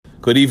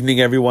Good evening,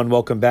 everyone.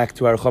 Welcome back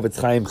to our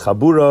Chavetz Chaim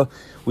Chabura.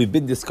 We've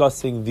been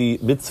discussing the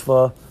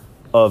mitzvah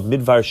of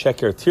Midvar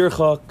Sheker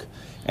Tirchak,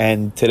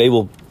 and today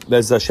will,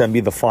 Bez Hashem,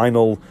 be the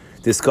final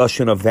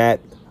discussion of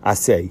that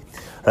asay.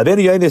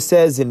 Rabbeinu Yonah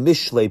says in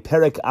Mishlei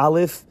Perek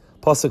Aleph,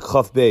 Pasuk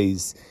Chaf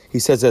Beis, he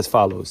says as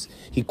follows.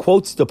 He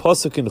quotes the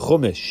Pasuk in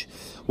Chumash,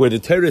 where the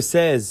Torah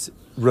says,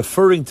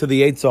 referring to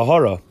the Yetzer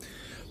Hara,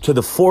 to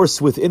the force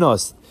within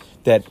us,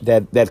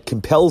 that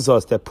compels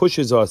us, that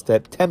pushes us,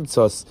 that tempts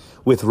us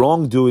with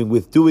wrongdoing,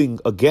 with doing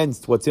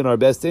against what's in our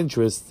best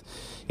interest.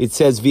 It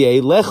says,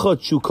 V'eilecha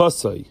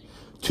tshukasai.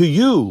 To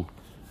you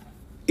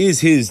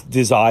is his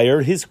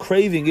desire, his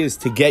craving is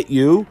to get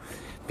you.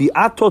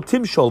 V'ato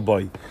timshol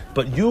boy.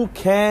 But you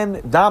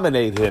can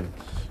dominate him.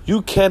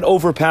 You can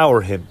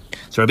overpower him.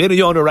 So Rabbeinu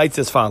Yonah writes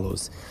as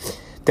follows,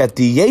 that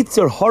the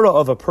Yetzer Hara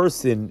of a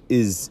person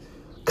is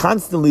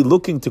constantly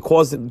looking to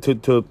cause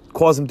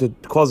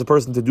a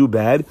person to do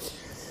bad.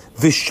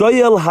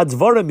 V'shoyel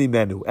hadvara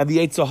mimenu, and the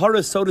Yetzer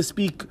Hara, so to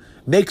speak,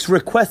 makes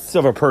requests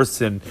of a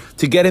person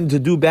to get him to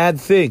do bad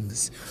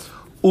things.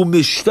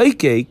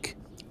 Umishtakek,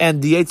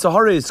 and the Yetzer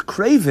Hara is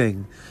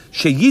craving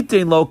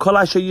sheyitein lo kol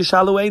asher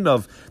yishalu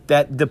einav,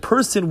 that the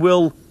person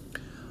will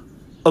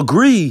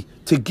agree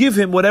to give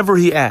him whatever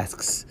he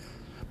asks.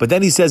 But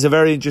then he says a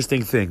very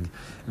interesting thing.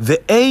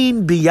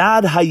 Ve'ein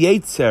biyad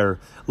hayetzer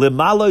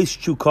lemalois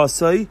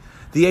chukasai.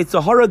 The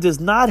Yetzer Hara does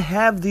not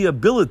have the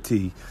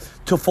ability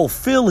to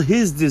fulfill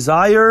his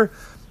desire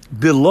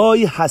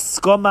beloy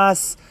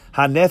haskomas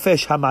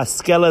hanefesh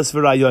hamaskelas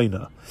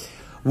v'rayoina,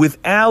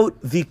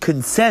 without the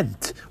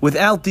consent,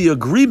 without the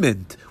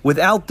agreement,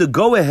 without the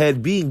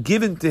go-ahead being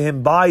given to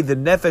him by the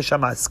nefesh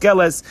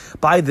hamaskelas,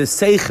 by the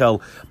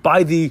seichel,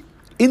 by the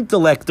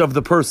intellect of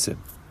the person.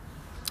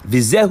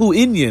 Vizehu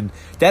inyan,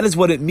 that is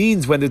what it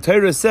means when the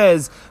Torah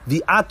says,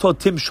 the ato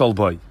timshol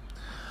boy.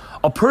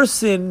 A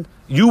person,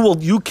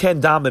 you can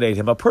dominate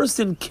him. A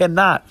person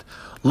cannot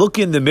look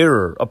in the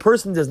mirror. A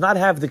person does not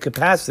have the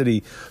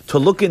capacity to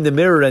look in the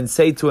mirror and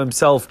say to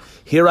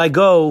himself, here I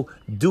go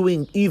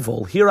doing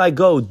evil. Here I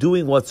go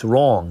doing what's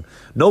wrong.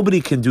 Nobody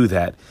can do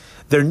that.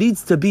 There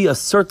needs to be a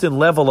certain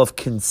level of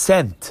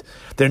consent.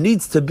 There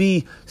needs to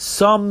be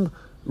some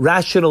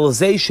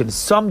rationalization,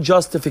 some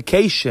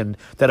justification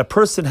that a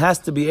person has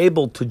to be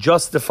able to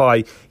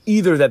justify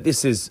either that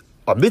this is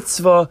a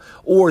mitzvah,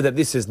 or that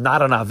this is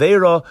not an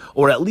avera,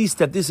 or at least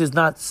that this is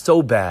not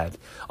so bad.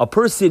 A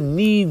person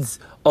needs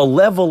a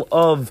level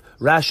of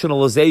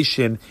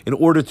rationalization in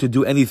order to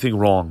do anything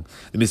wrong.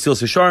 The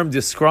Mesilas Yesharim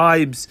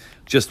describes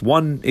just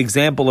one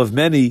example of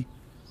many.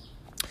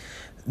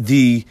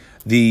 The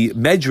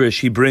Medrash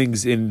he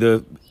brings in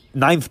the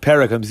 9th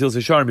parak of Mesilas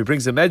Yesharim, he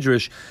brings a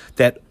Medrash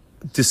that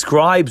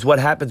describes what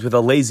happens with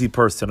a lazy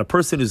person. A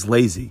person is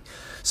lazy.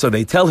 So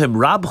they tell him,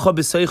 Rabcha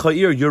b'seicha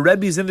ir, your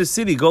Rebbe's in the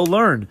city, go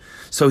learn.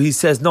 So he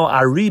says, no,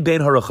 Ari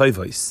ben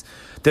harachayvos.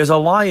 There's a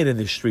lion in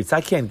the streets.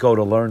 I can't go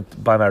to learn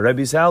by my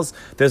Rebbe's house.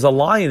 There's a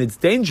lion, it's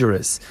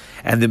dangerous.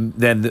 And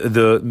then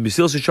the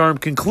Mesilas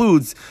Yesharim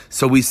concludes,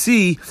 so we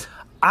see,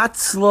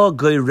 Atzla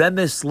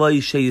goyremes lo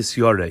sheyis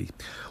yorei.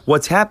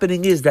 What's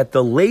happening is that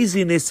the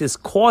laziness is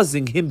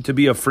causing him to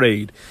be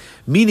afraid,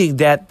 meaning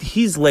that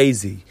he's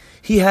lazy.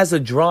 He has a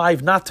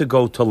drive not to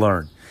go to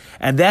learn.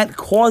 And that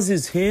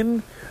causes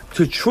him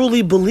to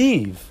truly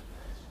believe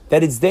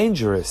that it's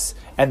dangerous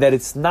and that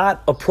it's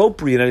not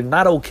appropriate and it's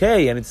not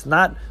okay and it's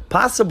not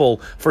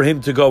possible for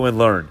him to go and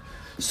learn.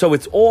 So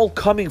it's all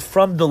coming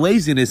from the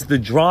laziness, the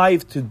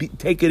drive to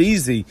take it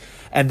easy.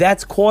 And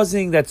that's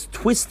twisting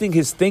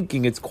his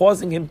thinking. It's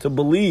causing him to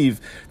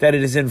believe that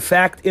it is in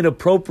fact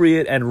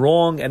inappropriate and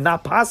wrong and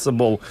not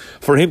possible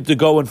for him to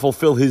go and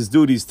fulfill his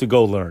duties to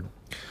go learn.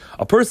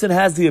 A person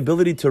has the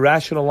ability to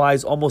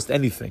rationalize almost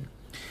anything.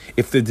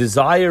 If the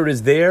desire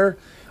is there,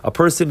 a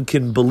person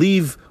can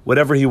believe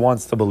whatever he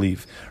wants to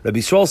believe. Rabbi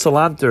Yisrael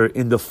Salanter,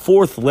 in the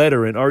 4th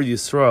letter in Ar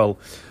Yisrael,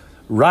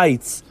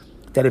 writes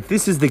that if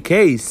this is the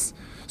case,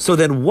 so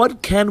then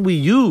what can we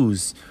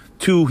use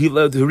to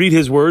read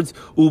his words?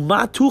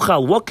 Uma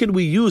tuchal, what can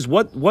we use?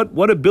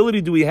 What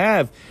ability do we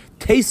have?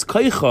 Teis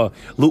kaicha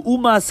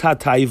luumas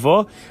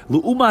hataiva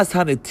luumas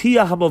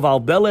hanetia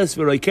hamavalbeles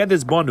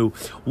v'roikedes banu.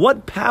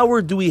 What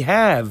power do we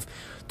have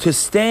to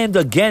stand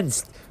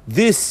against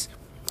this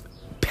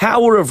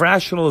power of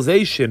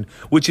rationalization,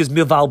 which is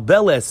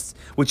mivalbeles,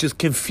 which is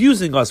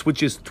confusing us,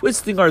 which is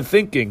twisting our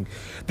thinking?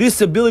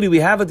 This ability, we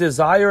have a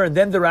desire, and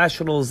then the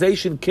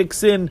rationalization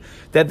kicks in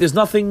that there's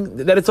nothing,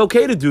 that it's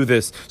okay to do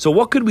this. So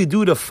what could we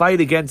do to fight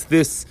against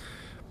this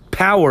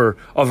power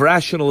of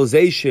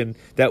rationalization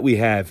that we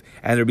have?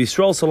 And Rabbi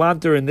Yisrael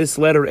Salanter in this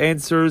letter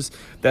answers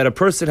that a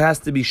person has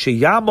to be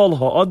sheyamal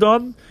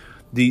ha'adam,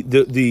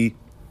 the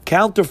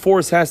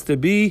counterforce has to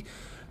be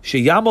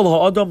sheyamal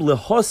ha'adam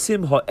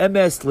lehosim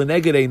ha'emes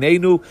leneged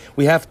einenu.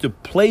 We have to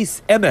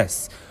place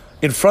emes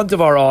in front of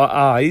our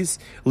eyes.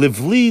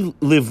 Livli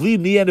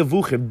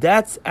niyanevuchim.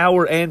 That's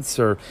our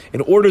answer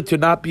in order to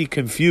not be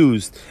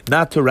confused,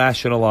 not to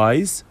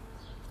rationalize.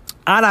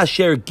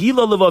 Anasher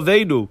gila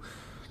levavenu.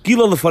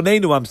 Gila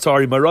lefanenu, I'm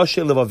sorry,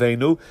 marashe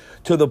levavenu,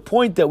 to the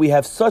point that we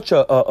have such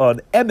an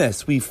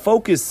emes, we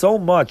focus so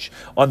much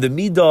on the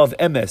midah of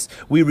emes,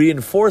 we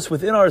reinforce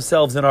within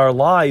ourselves in our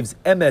lives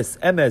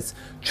emes,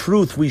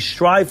 truth. We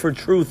strive for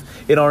truth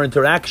in our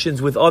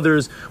interactions with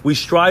others. We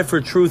strive for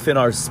truth in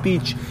our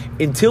speech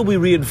until we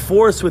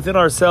reinforce within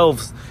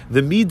ourselves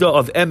the midah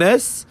of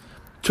emes,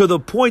 to the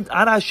point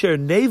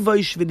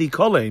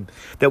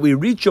that we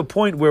reach a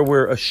point where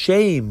we're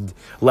ashamed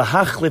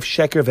lahachlif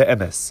sheker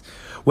ve'emes.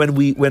 When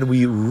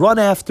we run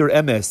after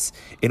emes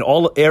in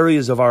all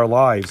areas of our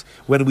lives,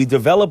 when we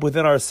develop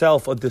within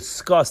ourselves a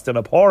disgust and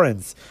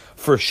abhorrence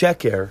for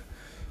sheker,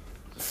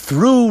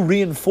 through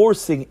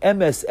reinforcing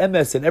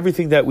emes in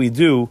everything that we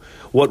do,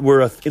 what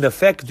we're in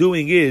effect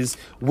doing is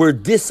we're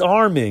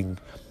disarming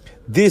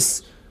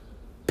this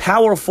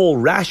powerful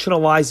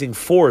rationalizing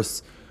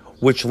force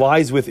which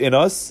lies within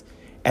us,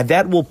 and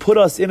that will put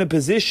us in a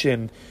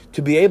position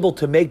to be able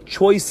to make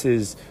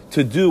choices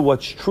to do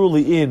what's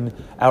truly in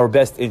our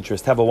best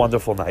interest. Have a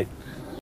wonderful night.